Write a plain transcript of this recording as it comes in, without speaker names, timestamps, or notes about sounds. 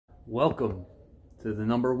Welcome to the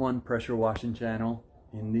 #1 pressure washing channel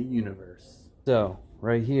in the universe. So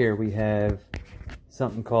right here we have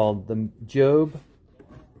something called the Job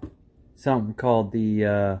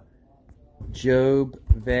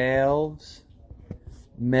Valves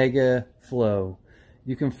Mega Flow.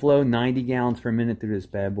 You can flow 90 gallons per minute through this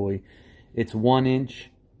bad boy. It's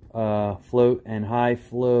 1-inch float and high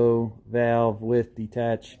flow valve with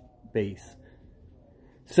detached base.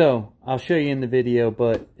 So I'll show you in the video,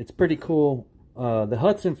 but it's pretty cool. The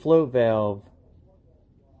Hudson float valve,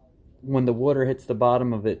 when the water hits the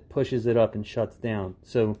bottom of it, pushes it up and shuts down.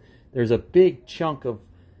 So there's a big chunk of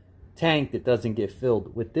tank that doesn't get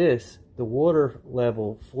filled. With this, the water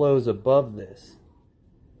level flows above this.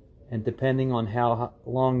 And depending on how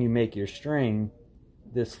long you make your string,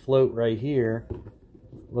 this float right here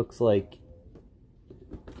looks like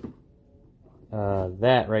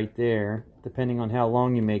that right there, depending on how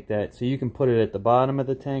long you make that. So you can put it at the bottom of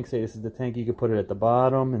the tank. Say this is the tank, you can put it at the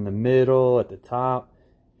bottom, in the middle, at the top,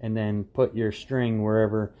 and then put your string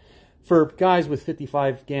wherever. For guys with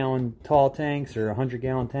 55-gallon tall tanks or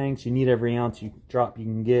 100-gallon tanks, you need every ounce you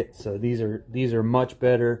can get. So these are much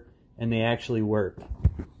better, and they actually work.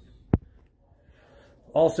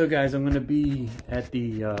 Also, guys, I'm going to be at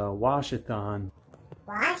the wash-a-thon.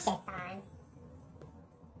 Wash-a-thon?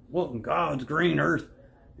 What in God's green earth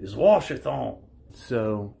is wash-a-thon?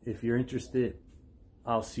 So if you're interested,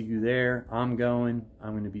 I'll see you there. I'm going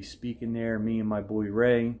to be speaking there. Me and my boy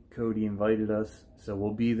Ray. Cody invited us, so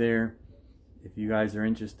we'll be there. If you guys are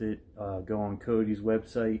interested, go on Cody's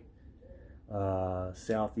website,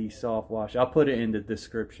 Southeast Soft Wash. I'll put it in the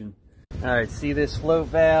description. Alright, see this float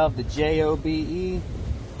valve, the JOBE?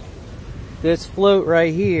 This float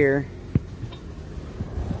right here,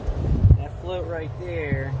 that float right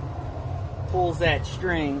there, pulls that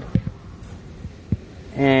string,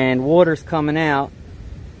 and water's coming out,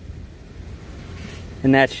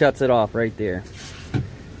 and that shuts it off right there.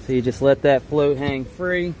 So you just let that float hang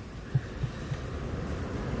free,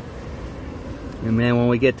 and then when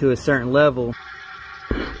we get to a certain level,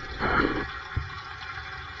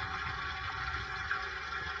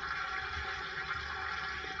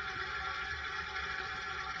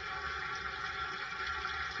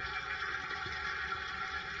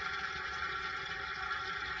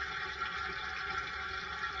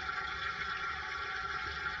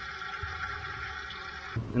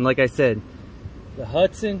 and like I said, the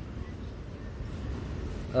Hudson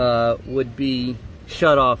would be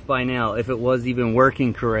shut off by now if it was even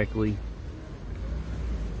working correctly.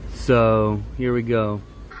 So here we go.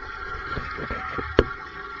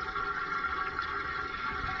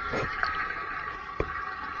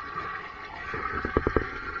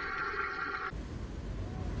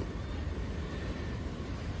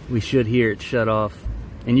 We should hear it shut off.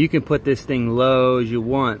 And you can put this thing low as you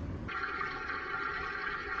want.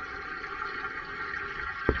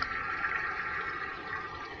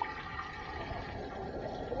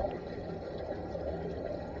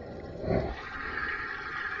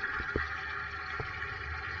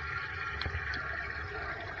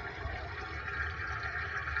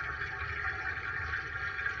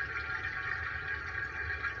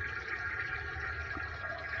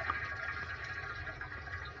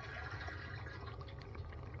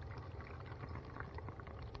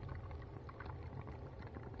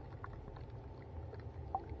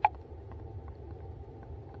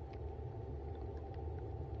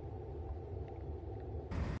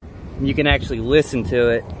 You can actually listen to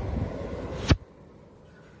it.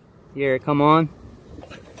 Here, come on.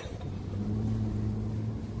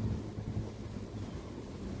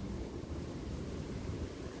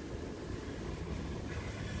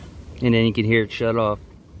 And then you can hear it shut off.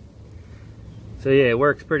 So yeah, it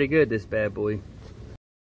works pretty good, this bad boy.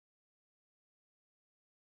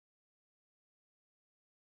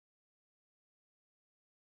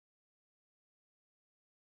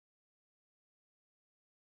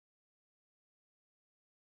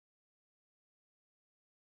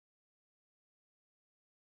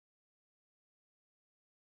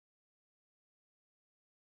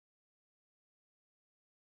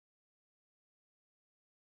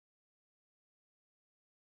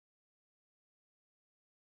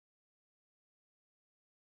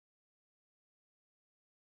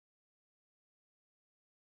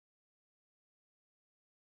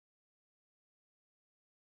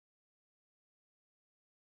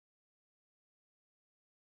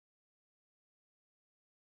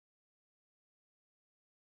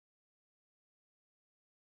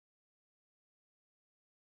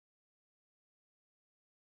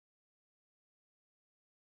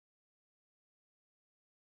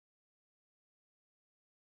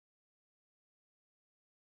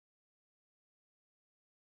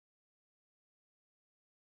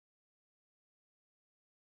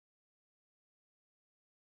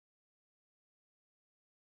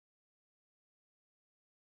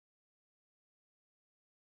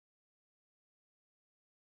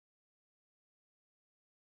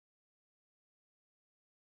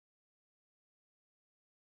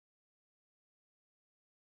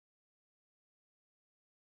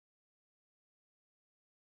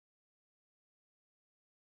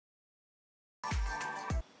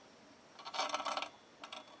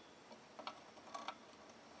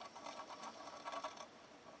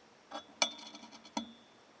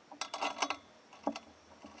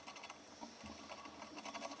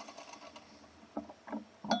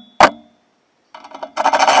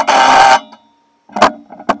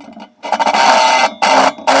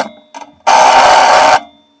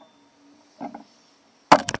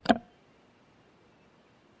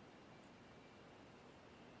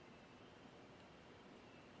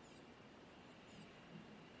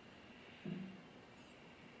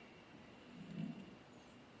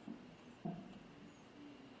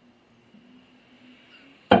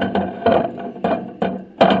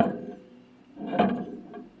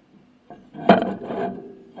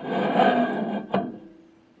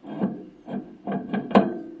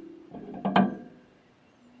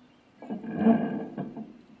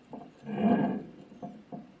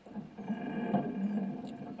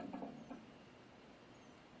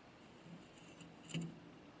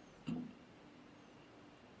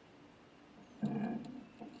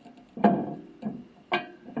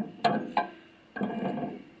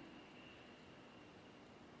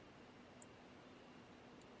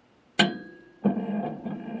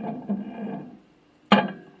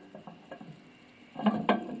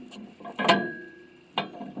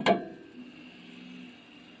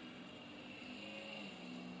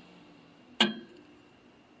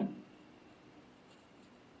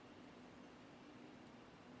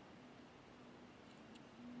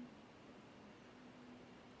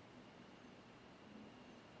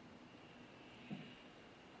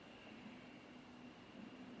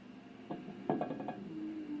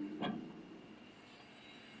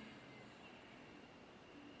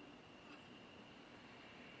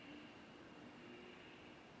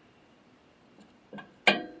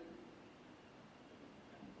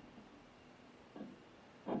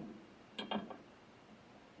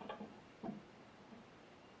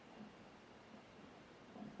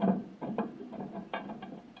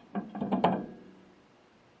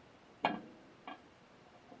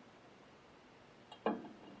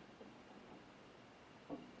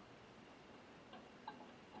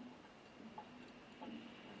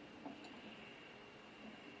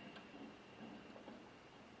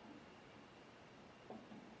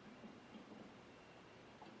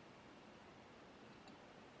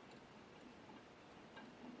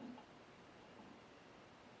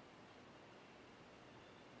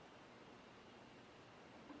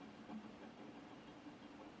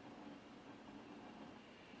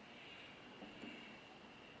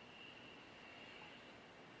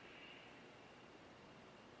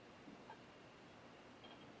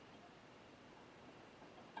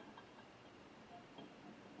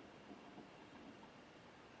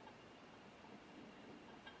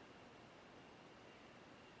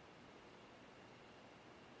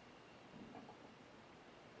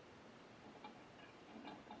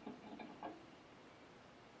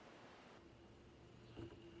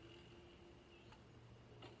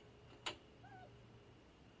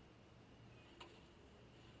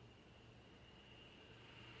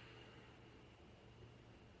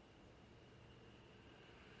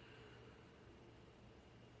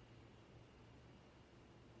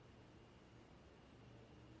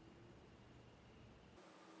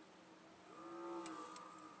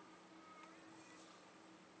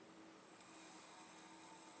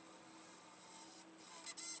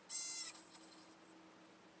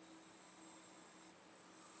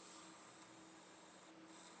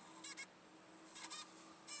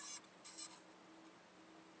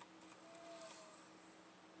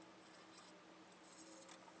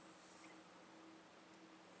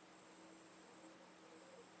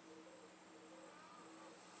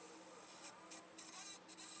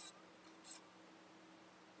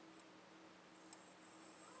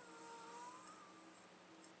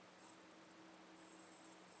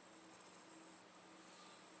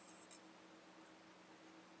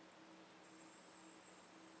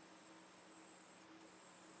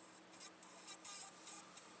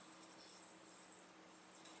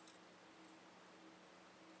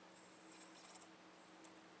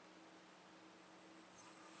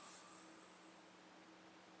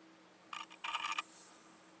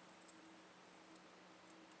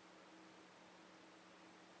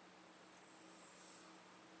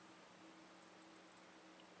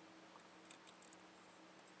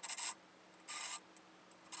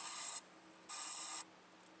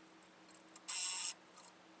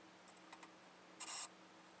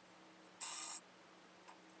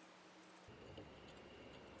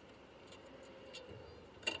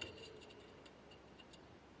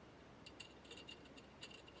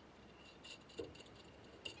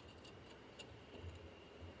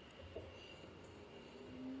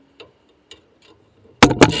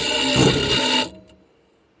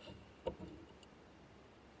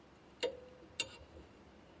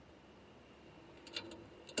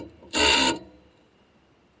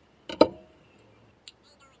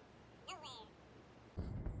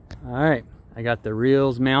 Alright, I got the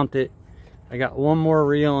reels mounted. I got one more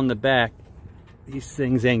reel in the back. These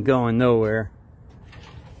things ain't going nowhere.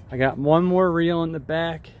 I got one more reel in the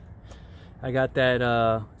back. I got that,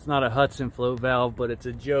 it's not a Hudson float valve, but it's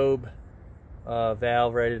a Job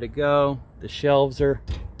valve ready to go. The shelves are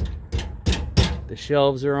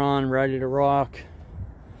on, ready to rock.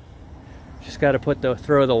 Just got to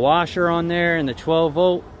throw the washer on there and the 12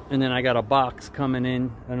 volt, and then I got a box coming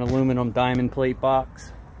in, an aluminum diamond plate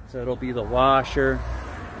box. So it'll be the washer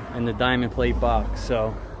and the diamond plate box.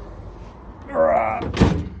 So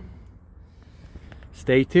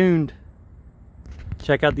stay tuned.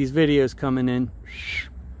 Check out these videos coming in.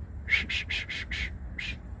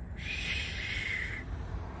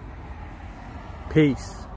 Peace.